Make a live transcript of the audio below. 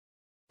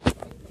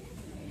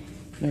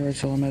Alright,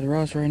 so I'm at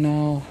Ross right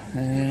now,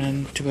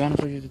 and to be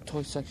honest with you, the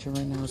toy section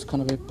right now is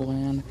kind of a bit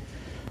bland.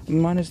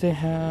 Minus they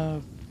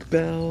have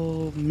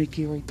Belle,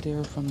 Mickey right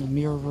there from the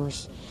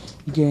Mirrorverse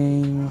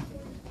game.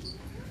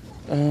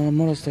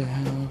 What else they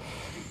have?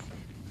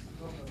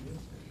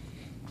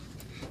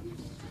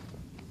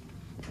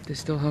 They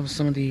still have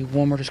some of the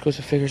Walmart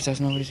exclusive figures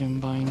that nobody's even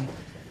buying.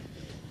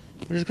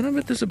 Which is kind of a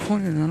bit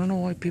disappointing. I don't know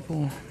why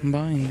people are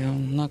buying them.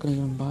 I'm not gonna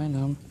even buy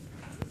them.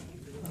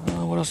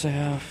 What else they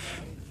have?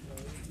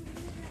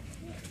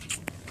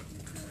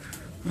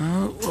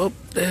 Well,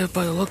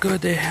 by the look of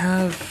it, they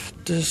have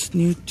this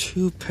new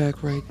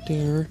 2-pack right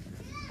there.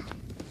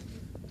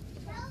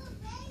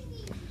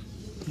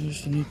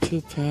 There's the new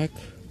 2-pack.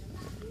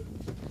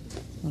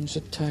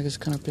 The tag is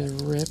kind of a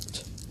bit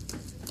ripped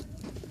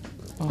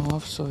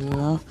off, so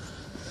yeah.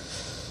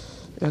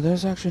 Yeah,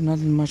 there's actually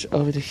nothing much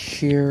of it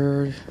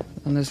here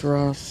on this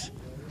Ross.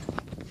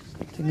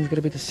 I think it's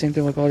gonna be the same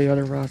thing like all the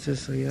other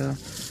Rosses, so yeah.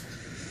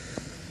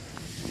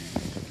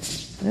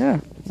 Yeah,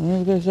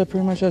 I guess that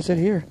pretty much that's it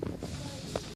here.